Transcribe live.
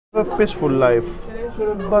a peaceful life.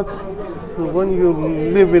 But when you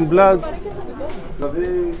live in blood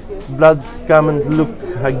come and look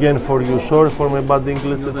again for you. Sorry for my bad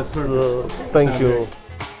English. Thank you.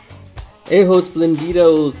 Eho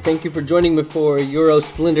Splendidos, thank you for joining me for Euro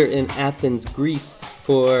Splendor in Athens, Greece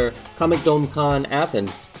for Comicdom Con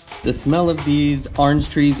Athens. The smell of these orange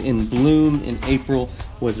trees in bloom in April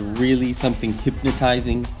was really something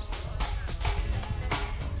hypnotizing.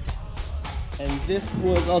 And this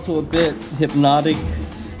was also a bit hypnotic.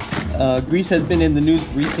 Greece has been in the news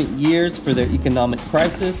recent years for their economic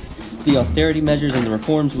crisis, the austerity measures and the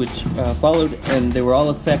reforms which followed, and they were all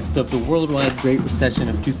effects of the worldwide Great Recession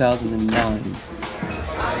of 2009.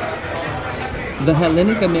 The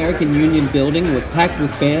Hellenic American Union building was packed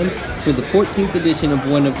with fans for the 14th edition of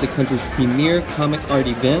one of the country's premier comic art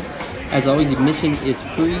events. As always, admission is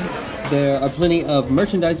free. There are plenty of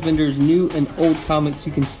merchandise vendors, new and old comics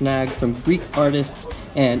you can snag from Greek artists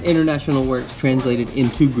and international works translated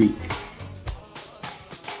into Greek.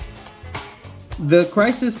 The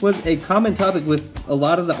crisis was a common topic with a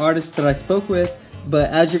lot of the artists that I spoke with, but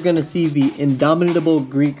as you're going to see, the indomitable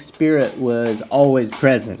Greek spirit was always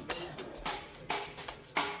present.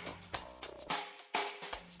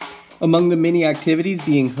 Among the many activities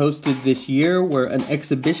being hosted this year were an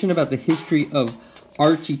exhibition about the history of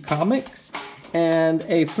Archie comics and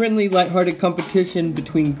a friendly, lighthearted competition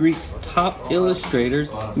between Greece's top illustrators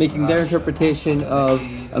making their interpretation of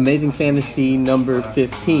Amazing Fantasy number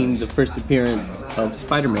 15, the first appearance of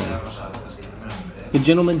Spider-Man. The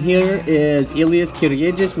gentleman here is Ilias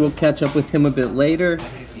Kyriegis. We'll catch up with him a bit later.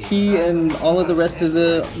 He and all of the rest of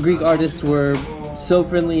the Greek artists were so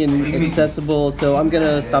friendly and accessible, so I'm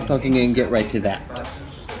gonna stop talking and get right to that.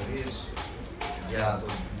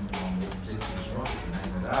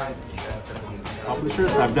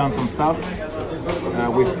 Publishers, I've done some stuff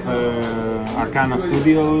with Arcana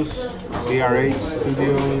Studios, ARH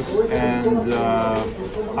Studios, and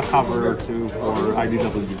a cover or two for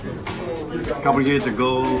IDW. A couple of years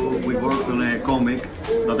ago, we worked on a comic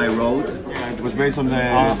that I wrote. Yeah, it was based on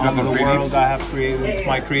the world I have created. It's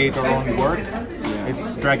my creator-owned work. Yeah.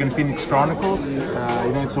 It's Dragon Phoenix Chronicles.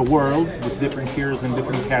 It's a world with different heroes and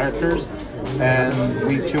different characters, and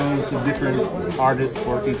we chose a different artist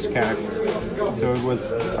for each character. So it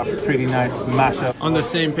was a pretty nice mashup on the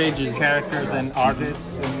same pages, characters and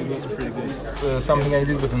artists, and it was pretty good. It's something I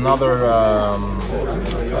did with another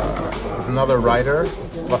writer,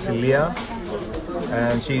 Vasilia,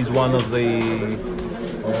 and she's one of the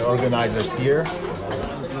organizers here.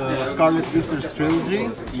 The Scarlet Sisters trilogy.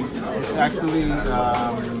 It's actually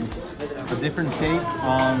a different take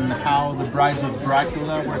on how the Brides of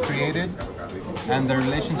Dracula were created and the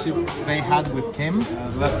relationship they had with him.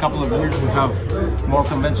 The last couple of years we have more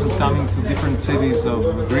conventions coming to different cities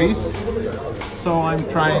of Greece, so I'm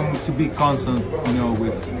trying to be constant,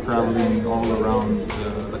 with traveling all around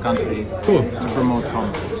the country to promote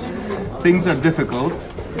comics. Things are difficult,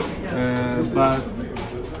 but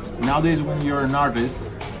nowadays when you're an artist,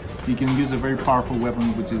 you can use a very powerful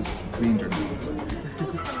weapon, which is the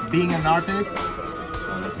internet. Being an artist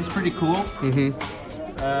is pretty cool.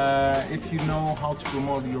 If you know how to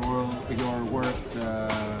promote your work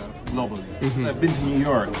globally. I've been to New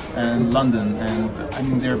York and London,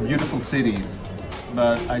 and they're beautiful cities,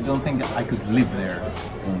 but I don't think I could live there.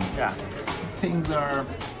 Yeah, things are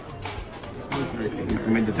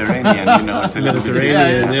Mediterranean, it's a little bit.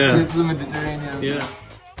 Yeah. It's the Mediterranean. Yeah.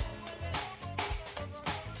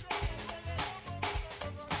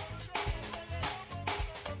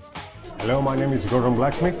 Hello, my name is Gordon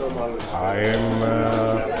Blacksmith. I am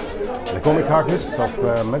the comic artist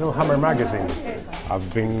of Metal Hammer magazine. I've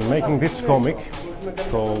been making this comic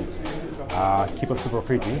called Keep Us Super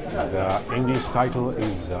Pretty. The English title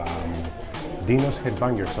is Dinos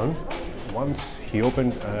Headbangerson. Once he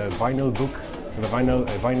opened a vinyl book, a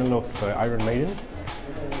vinyl of Iron Maiden,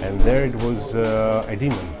 and there it was a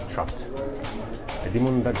demon trapped. A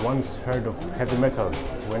demon that once heard of heavy metal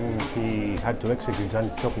when he had to execute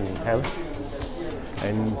Janis Joplin in hell,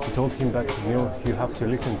 and she told him that you have to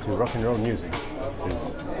listen to rock and roll music. This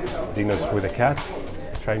is Dinos with a cat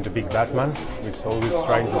trying to beat Batman, who's always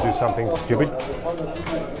trying to do something stupid.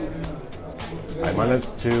 I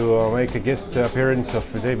managed to make a guest appearance of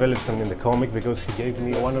Dave Ellison in the comic because he gave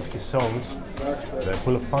me one of his songs, The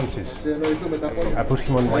Pull of Punches. I put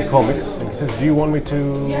him on my comics and he says, do you want me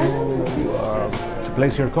to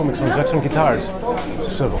place your comics on Jackson guitars? I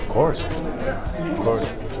said, of course.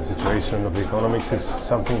 The situation of the economics is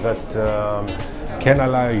something that can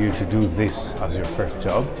allow you to do this as your first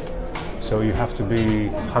job, so you have to be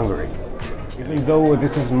hungry. Even though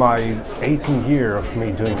this is my 18th year of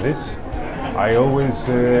me doing this, I always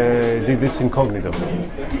did this incognito.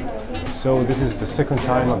 So this is the second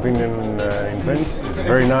time I've been in Venice. It's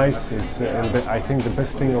very nice. And I think the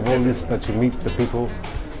best thing of all this is that you meet the people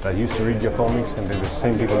that used to read your comics, and they're the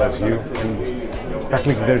same people as you. And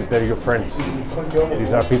practically they're your friends.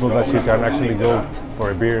 These are people that you can actually go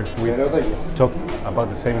for a beer with, talk about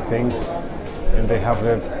the same things, and they have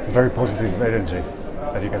a very positive energy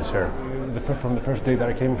that you can share. From the first day that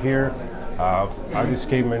I came here, artists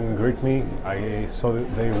came and greet me. I saw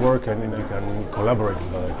their work, and you can collaborate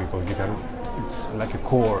with other people. It's like a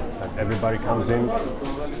core that everybody comes in,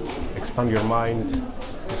 expand your mind,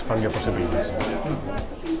 expand your possibilities.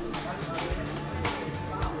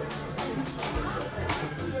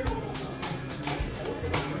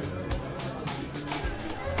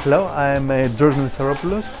 Hello, I'm George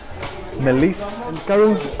Saropoulos, Melis.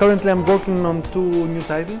 Currently I'm working on 2 new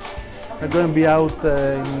titles. They're going to be out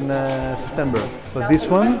in September. So this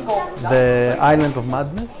one, The Island of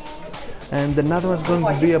Madness, and another one's going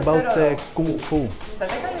to be about Kung Fu.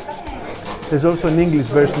 There's also an English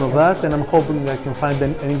version of that, and I'm hoping I can find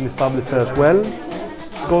an English publisher as well.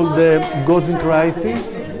 It's called Gods in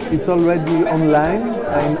Crisis. It's already online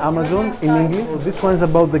in Amazon in English. This one's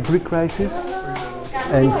about the Greek crisis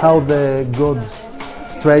and how the gods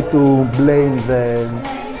try to blame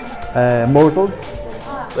the mortals.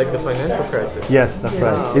 Like the financial crisis? Yes, that's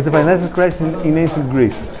right. It's a financial crisis in ancient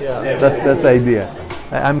Greece. Yeah. That's the idea.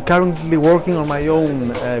 I'm currently working on my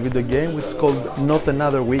own video game, which is called Not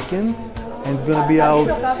Another Weekend, and it's going to be out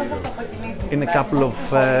in a couple of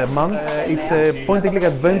months. It's a point-and-click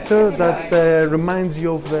adventure that reminds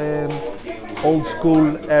you of the old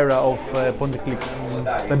school era of point-and-click.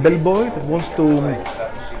 A bellboy that wants to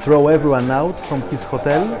throw everyone out from his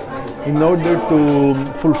hotel in order to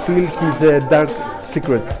fulfill his dark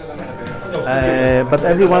secret. But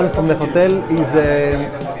everyone from the hotel is a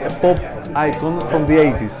pop icon from the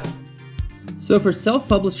 80s. So for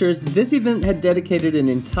self-publishers, this event had dedicated an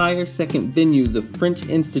entire second venue, the French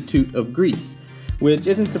Institute of Greece, which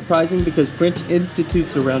isn't surprising because French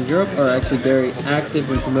institutes around Europe are actually very active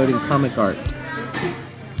in promoting comic art.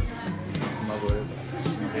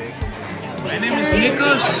 My name is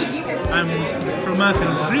Nikos. I'm from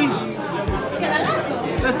Athens, Greece.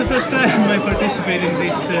 That's the first time I participate in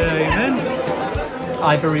this event.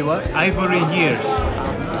 Ivory what? Ivory Years.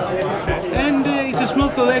 And it's a small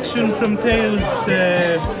collection from tales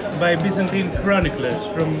by Byzantine chroniclers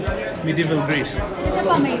from medieval Greece.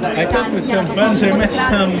 I talked with some fans, I met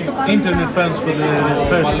some internet fans for the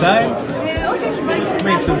first time,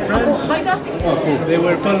 made some friends. Oh, cool. They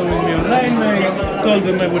were following me online, I told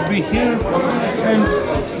them I would be here,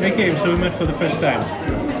 and they came, so we met for the first time.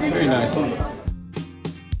 Very nice.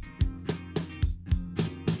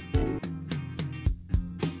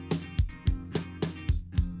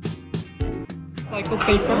 Recycled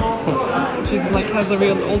paper, which is like has a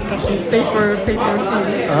real old-fashioned paper thing.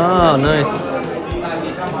 Ah, nice.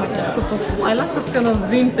 It's supposed I like this kind of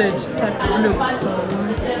vintage type of look. So.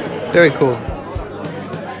 Very cool.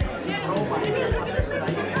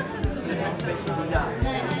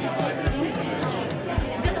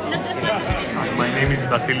 My name is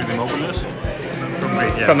Vasilis Dimopoulos from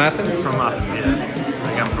Greece. Yeah. From Athens? From Athens, yeah.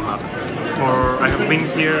 I am from Athens. I have been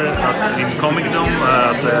here in Comicdom,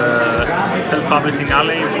 the self-publishing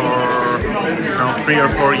alley, for around 3 or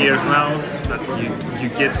 4 years now. That you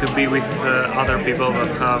get to be with other people that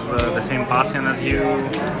have the same passion as you,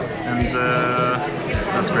 and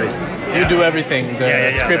that's great. You do everything,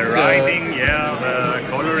 the script, the writing, the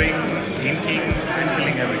coloring, inking,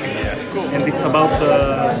 penciling, everything. Yeah. Cool. And it's about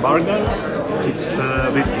Bargal. It's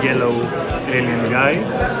this yellow alien guy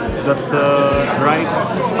that writes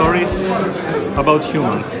stories about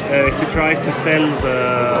humans. He tries to sell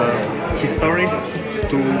his stories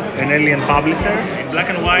to an alien publisher. In black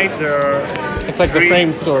and white, there are it's like the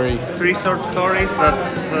frame story. 3 short stories that,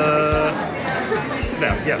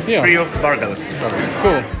 yeah. 3 of Bargal's stories.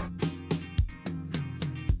 Cool.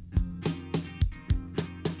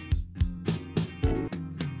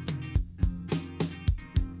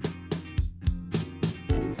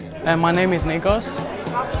 My name is Nikos.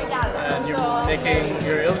 And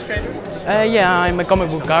you're illustrating? Yeah, I'm a comic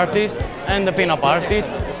book artist and a pin-up artist.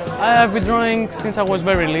 I've been drawing since I was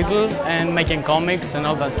very little and making comics and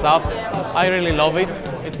all that stuff. I really love it.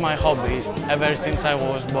 It's my hobby ever since I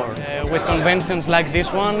was born. With conventions like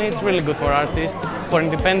this one, it's really good for artists, for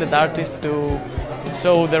independent artists to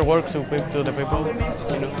show their work to the people.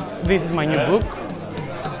 You know. This is my new book.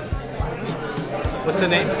 What's the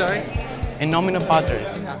name, sorry? In Nomine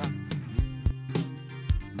Patris.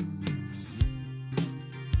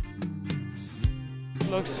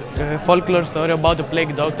 Folklore story about a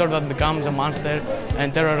plague doctor that becomes a monster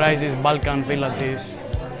and terrorizes Balkan villages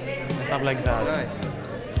and stuff like that. Nice.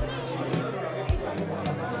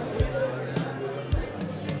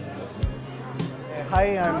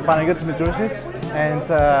 Hi, I'm Panagiotis Mitrousis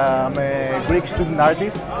and I'm a Greek student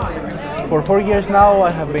artist. For 4 years now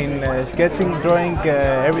I have been sketching, drawing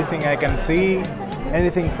everything I can see,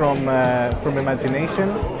 anything from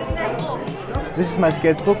imagination. This is my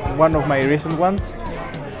sketchbook, one of my recent ones.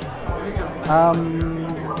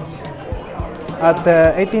 At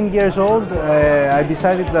 18 years old I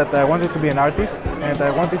decided that I wanted to be an artist and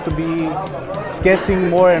I wanted to be sketching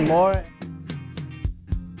more and more.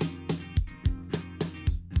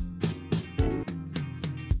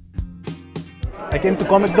 I came to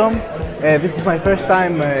Comicdom. This is my first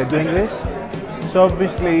time doing this, so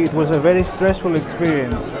obviously it was a very stressful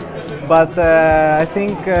experience. But I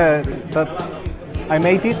think that I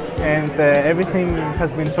made it and everything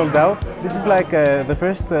has been sold out. This is like the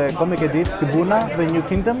first comic I did, Sibuna, the New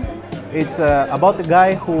Kingdom. It's about a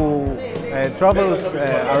guy who travels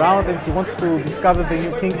around and he wants to discover the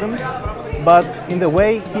New Kingdom. But in the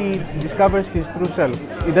way he discovers his true self.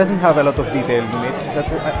 It doesn't have a lot of detail in it.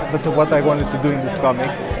 That's what I wanted to do in this comic.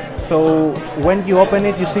 So when you open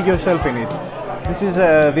it, you see yourself in it. This is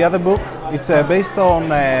the other book. It's based on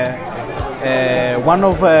one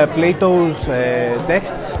of Plato's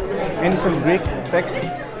texts, ancient Greek text.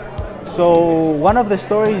 So one of the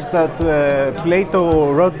stories that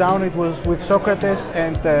Plato wrote down, it was with Socrates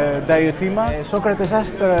and Diotima. Socrates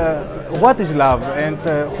asked, what is love and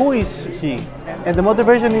who is he? And the modern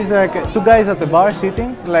version is like two guys at the bar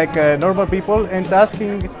sitting like normal people and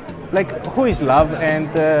asking like who is love,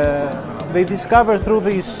 and they discover through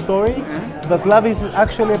this story that love is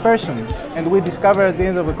actually a person, and we discover at the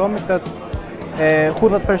end of the comic that who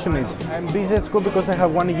that person is. I'm busy at school because I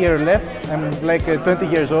have 1 year left. I'm like 20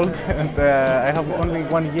 years old and I have only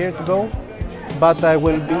 1 year to go. But I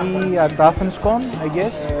will be at Athens Con, I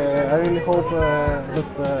guess. I really hope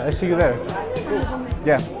that I see you there. Cool.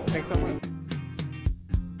 Yeah. Thanks so much.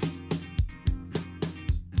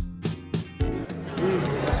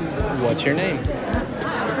 What's your name?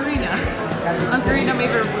 Karina. I'm Karina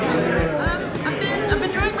Maver. I've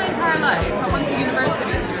been drawing my entire life. I went to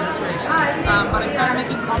university to do illustrations, but I started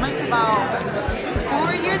making comics about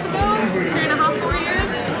 4 years ago, 3.5, 4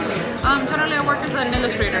 years. Generally, I work as an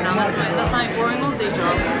illustrator now. That's my boring old day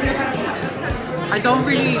job. I don't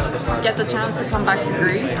really get the chance to come back to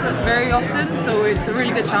Greece very often, so it's a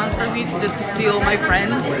really good chance for me to just see all my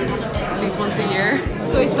friends at least once a year.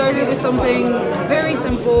 So I started with something very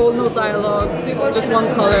simple, no dialogue, just one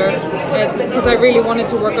color, because I really wanted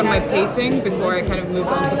to work on my pacing before I kind of moved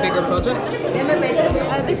on to bigger projects.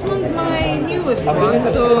 This one's my newest one,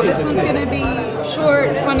 so this one's going to be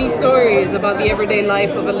short, funny stories about the everyday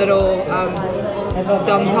life of a little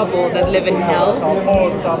dumb couple that live in hell,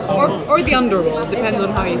 or the underworld, depends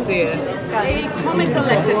on how you see it. It's a comic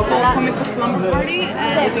collective called Comic Slumber Party,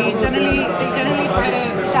 and they generally try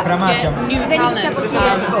to get new talent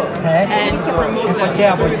and promote them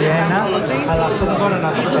through this anthology. So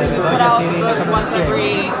usually we put out a book once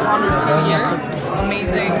every 1 or 2 years.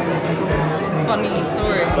 Amazing, funny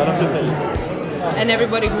stories. And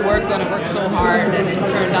everybody who worked on it worked so hard and it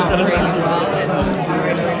turned out really well, and I'm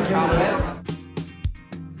really, really proud of it.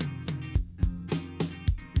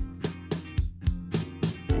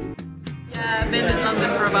 I've been in London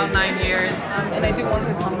for about 9 years, and I do want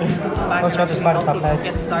to come back and actually help people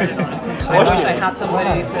get started on it. I wish I had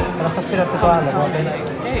somebody to come and tell me like,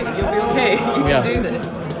 hey, you'll be okay, you can do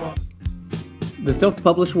this. The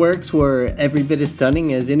self-published works were every bit as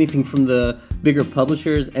stunning as anything from the bigger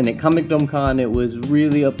publishers, and at Comicdom Con it was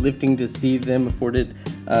really uplifting to see them afforded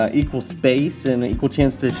equal space and an equal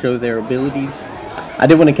chance to show their abilities. I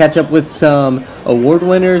did want to catch up with some award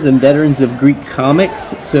winners and veterans of Greek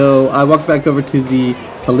comics, so I walked back over to the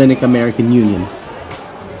Hellenic American Union.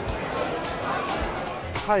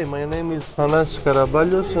 Hi, my name is Thanas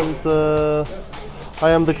Karabalios and I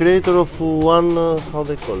am the creator of how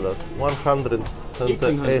they call that?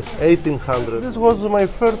 1800. This was my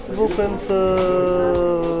first book, and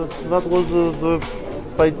that was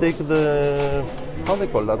I take the, how they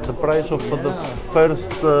call that? The prize of the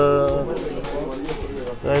first.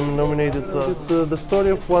 I'm nominated. It's the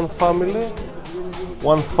story of one family,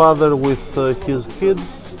 one father with his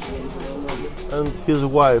kids and his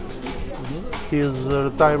wife. His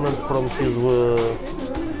retirement from his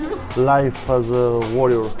life as a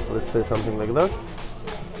warrior, let's say something like that.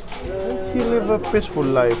 And he lived a peaceful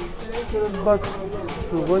life. But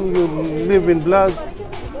when you live in blood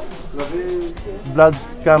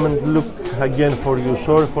come and look again for you.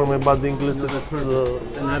 Sorry for my bad English. It's,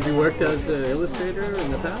 and have you worked as an illustrator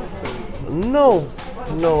in the past? no,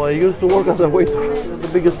 no. I used to work as a waiter. The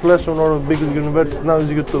biggest lesson or the biggest university now is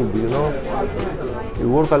YouTube. You know, you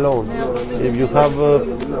work alone. If you have,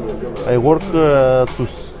 I work to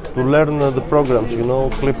learn the programs. You know,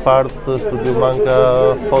 clip art, Studio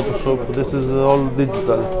Manga, Photoshop. This is all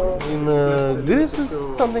digital. In Greece, is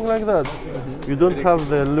something like that. You don't have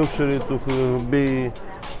the luxury to be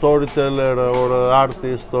storyteller or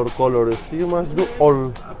artist or colorist. You must do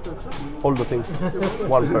all the things.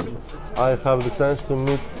 One person. I have the chance to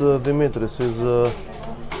meet Dimitris. He's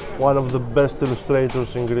one of the best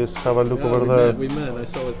illustrators in Greece. Have a look over there. We met. I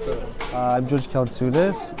saw his stuff. I'm George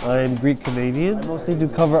Kaltsoudas. I'm Greek-Canadian. I mostly do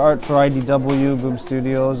cover art for IDW, Boom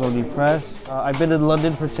Studios, Oni Press. I've been in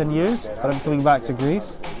London for 10 years, but I'm coming back to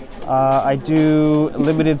Greece. I do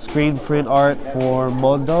limited screen print art for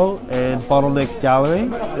Mondo and Bottleneck Gallery in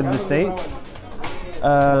the States.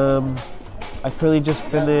 I currently just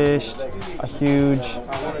finished a huge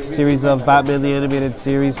series of Batman the Animated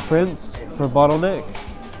Series prints for Bottleneck.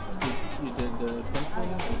 You did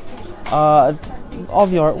penciling? All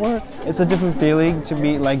the artwork. It's a different feeling to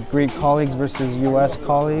meet like Greek colleagues versus US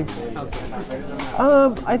colleagues.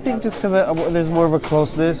 I think just because there's more of a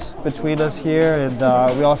closeness between us here, and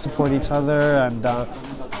we all support each other, and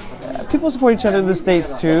people support each other in the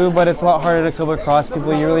States too, but it's a lot harder to come across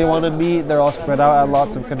people you really want to meet. They're all spread out at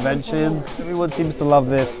lots of conventions. Everyone seems to love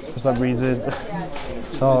this for some reason.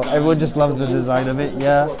 So everyone just loves the design of it,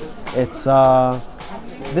 yeah. It's,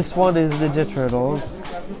 this one is Ninja Turtles.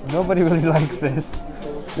 Nobody really likes this.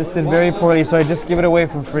 This did very poorly, so I just give it away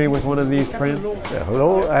for free with one of these prints.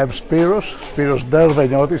 Hello, I'm Spiros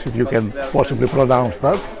Derveniotis, if you can possibly pronounce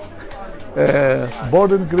that.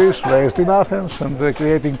 Born in Greece, raised in Athens, and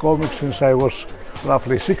creating comics since I was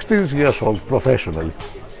roughly 16 years old professionally.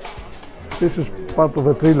 This is part of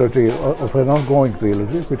a trilogy, of an ongoing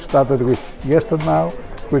trilogy, which started with Yesternow,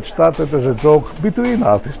 which started as a joke between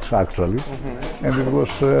artists actually. And it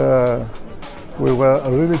was, we were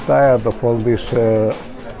really tired of all these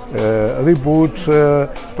reboots,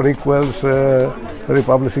 prequels,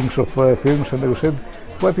 republishings of films, and we said,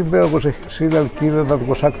 what if there was a serial killer that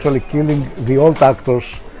was actually killing the old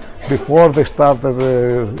actors before they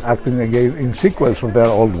started acting again in sequels of their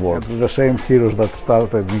old work? The same heroes that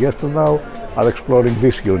started Yesternow are exploring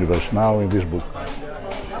this universe now in this book.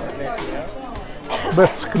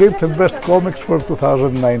 Best script and best comics for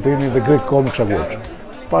 2019 in the Greek Comics Awards.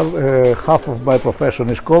 Half of my profession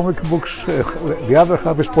is comic books, the other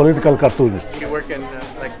half is political cartoonist. Do you work in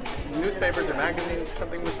like newspapers or magazines or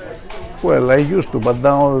something with this? Well, I used to, but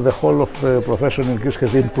now the whole of the profession in Greece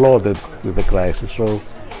has imploded with the crisis, so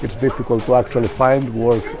it's difficult to actually find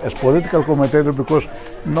work as political commentator because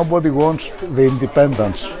nobody wants the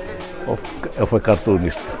independence of a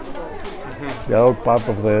cartoonist. They are all part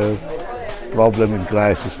of the problem in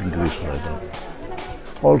crisis in Greece right now.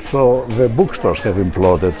 Also, the bookstores have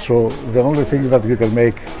imploded, so the only thing that you can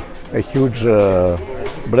make a huge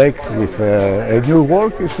break with a new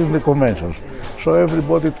work is in the conventions. So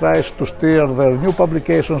everybody tries to steer their new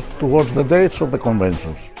publications towards the dates of the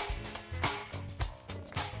conventions.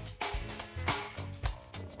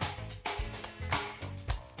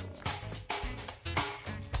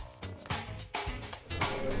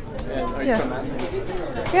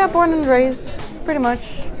 Yeah, born and raised, pretty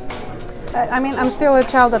much. I mean, I'm still a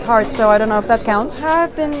child at heart, so I don't know if that counts.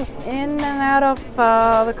 I've been in and out of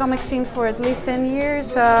the comic scene for at least 10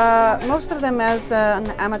 years, most of them as an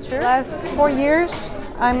amateur. Last 4 years,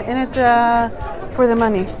 I'm in it for the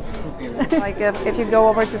money. Like if you go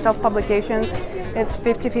over to self-publications, it's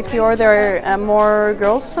 50-50, or there are more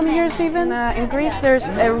girls some years even. In Greece, there's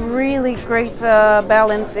a really great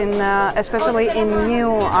balance in, especially in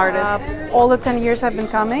new artists. All the 10 years I've been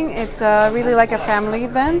coming, it's really like a family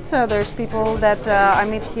event. There's people that I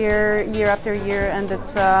meet here year after year, and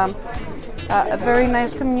it's a very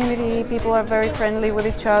nice community. People are very friendly with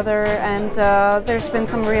each other, and there's been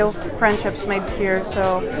some real friendships made here,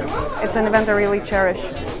 so it's an event I really cherish.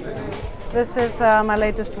 This is my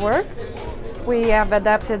latest work. We have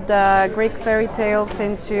adapted Greek fairy tales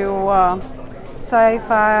into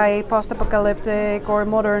sci-fi, post-apocalyptic or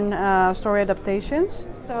modern story adaptations.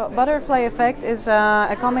 So Butterfly Effect is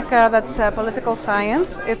a comic that's political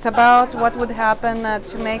science. It's about what would happen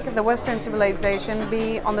to make the Western civilization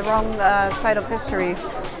be on the wrong side of history.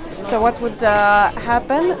 So what would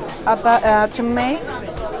happen to make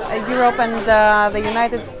Europe and the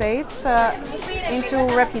United States into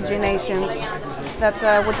refugee nations.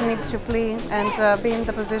 that would need to flee and be in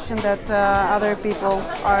the position that other people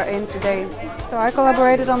are in today. So I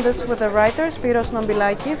collaborated on this with the writer Spiros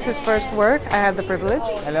Nombilakis, his first work. I had the privilege.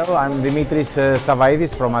 Hello, I'm Dimitris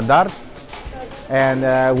Savaidis from Adart, and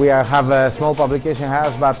we have a small publication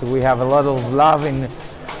house, but we have a lot of love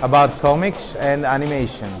about comics and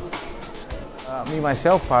animation. Me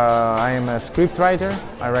myself, I am a script writer.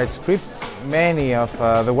 I write scripts. Many of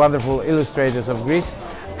the wonderful illustrators of Greece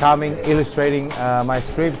coming, illustrating my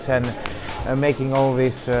scripts and making all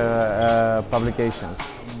these publications.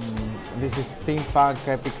 This is steampunk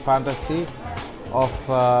epic fantasy of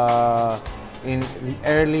in the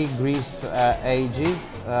early Greece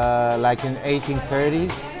ages, like in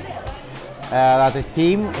 1830s, that a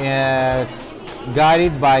team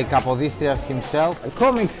guided by Kapodistrias himself.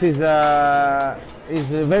 Comics is a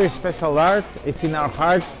very special art. It's in our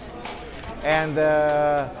hearts, and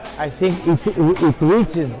I think it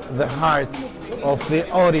reaches the hearts of the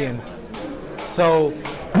audience. So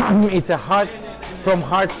it's a heart from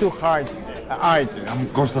heart to heart art. I'm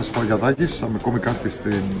Kostas Fargiadakis. I'm a comic artist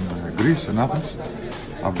in Greece, in Athens.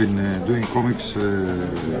 I've been doing comics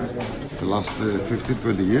the last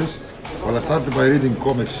 15-20 years. Well, I started by reading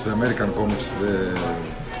comics, the American comics, the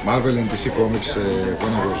Marvel and DC comics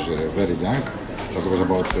when I was very young. So it was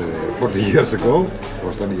about 40 years ago. I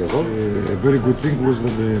was 20 years old. A very good thing was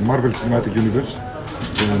that the Marvel Cinematic Universe,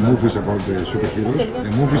 the movies about the superheroes,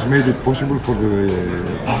 the movies made it possible for the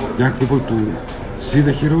young people to see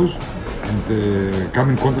the heroes and come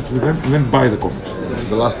in contact with them, even buy the comics.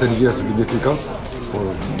 The last 10 years have been difficult for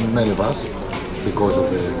many of us because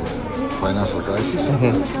of the financial crisis.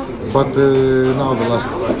 But now the last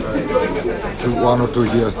 1 or 2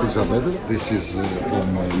 years things are better. This is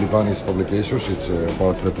from Livanis Publications. It's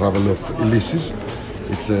about the travel of Ulysses.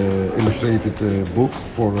 It's an illustrated book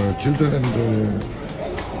for children and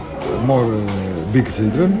more big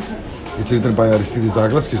children. It's written by Aristides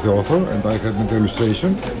Douglas, he's the author, and I have made the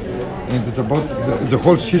illustration. And it's about the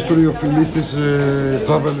whole history of Ulysses'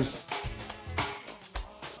 travels.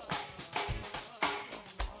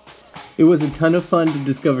 It was a ton of fun to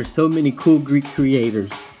discover so many cool Greek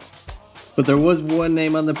creators. But there was one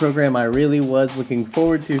name on the program I really was looking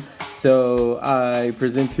forward to, so I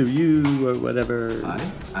present to you or whatever. Hi,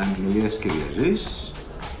 I'm Elias Kyriazis.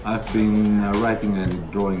 I've been writing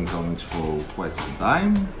and drawing comics for quite some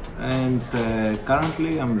time, and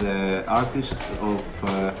currently I'm the artist of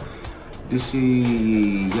DC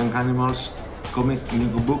Young Animals comic new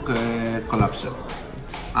book Collapser.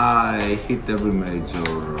 I hit every major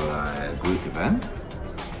Greek event,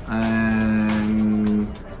 and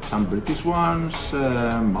some British ones,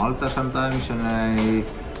 Malta sometimes, and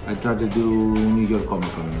I try to do New York Comic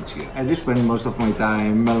Con each year. I do spend most of my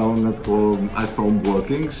time alone at home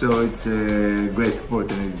working, so it's a great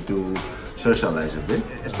opportunity to socialize a bit,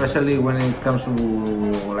 especially when it comes to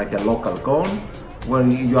like a local con, where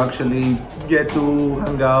you actually get to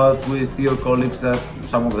hang out with your colleagues that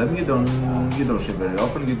some of them you don't see very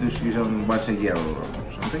often. You do see them once a year or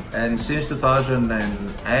something. And since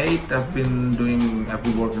 2008, I've been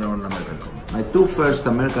working on American comics. My two first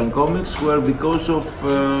American comics were because of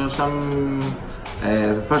the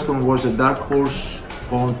first one was a Dark Horse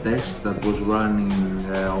contest that was running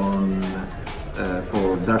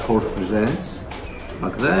for Dark Horse Presents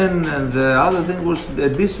back then, and the other thing was a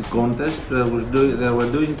DC contest that they were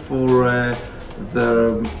doing for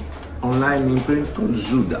the online imprint called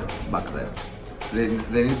Zuda back then.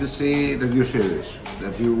 They need to see that you're serious,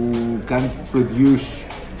 that you can produce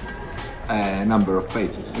a number of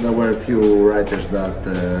pages. There were a few writers that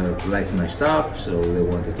liked my stuff, so they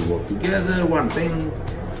wanted to work together. One thing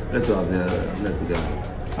led to the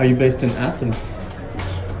other. Are you based in Athens?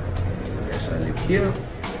 Yes, I live here.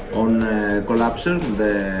 On Collapser,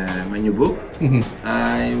 my new book,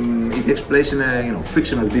 it takes place in a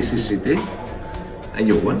fictional DC city, a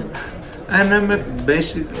new one, and I'm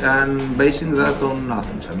basing that on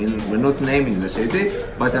Athens. I mean, we're not naming the city,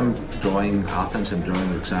 but I'm drawing Athens, I'm drawing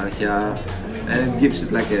Exarchia, and it gives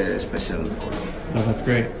it like a special color. Oh, that's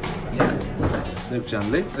great. Yeah,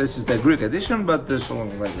 this is the Greek edition, but there's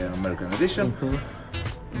also like an American edition,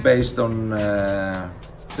 based on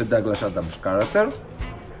the Douglas Adams character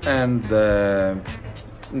and the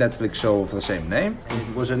Netflix show of the same name.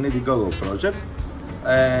 It was an Indiegogo project,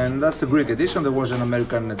 and that's the Greek edition. There was an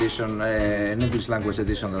American edition, an English language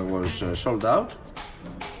edition that was sold out,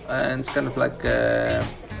 and it's kind of like a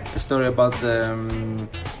story about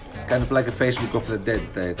kind of like a Facebook of the dead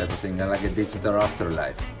type of thing, and like a digital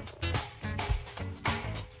afterlife.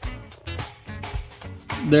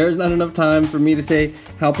 There's not enough time for me to say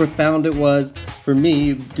how profound it was for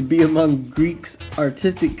me to be among Greeks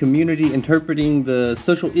artistic community interpreting the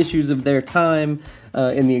social issues of their time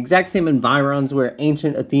in the exact same environs where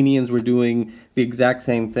ancient Athenians were doing the exact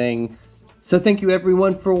same thing. So thank you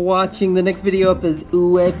everyone for watching. The next video up is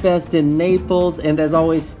UE Fest in Naples, and as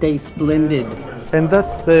always, stay splendid. And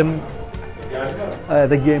that's the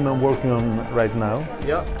game I'm working on right now.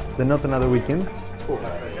 Yeah. The Not Another Weekend. Cool.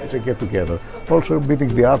 It's a get together. Also, meeting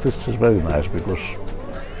the artists is very nice because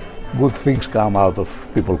good things come out of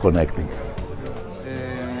people connecting.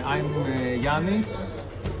 I'm Yannis.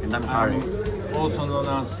 And I'm Harry. Also known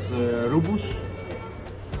as Rubus.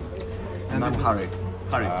 And I'm Harry.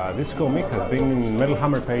 This comic has been in Metal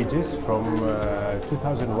Hammer pages from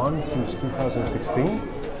 2001 since 2016,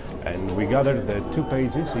 and we gathered the 2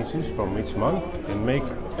 pages issues from each month and make...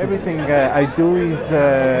 Everything I do is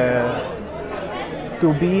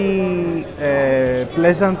to be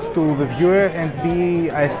pleasant to the viewer and be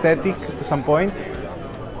aesthetic to some point.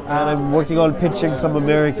 And I'm working on pitching some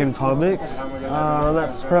American comics.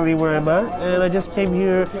 That's currently where I'm at. And I just came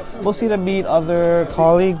here mostly to meet other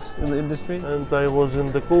colleagues in the industry. And I was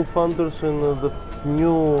in the co-founders in the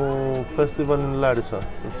new festival in Larissa.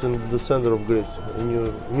 It's in the center of Greece, a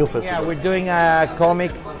new festival. Yeah, we're doing a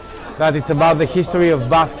comic that it's about the history of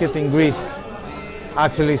basket in Greece.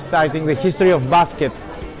 Actually starting the history of basket.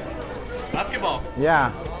 Basketball?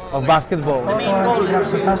 Yeah. Of basketball. The main goal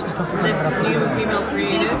is to lift new female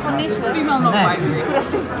creatives. Female, not white.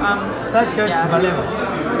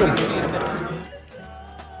 Yeah.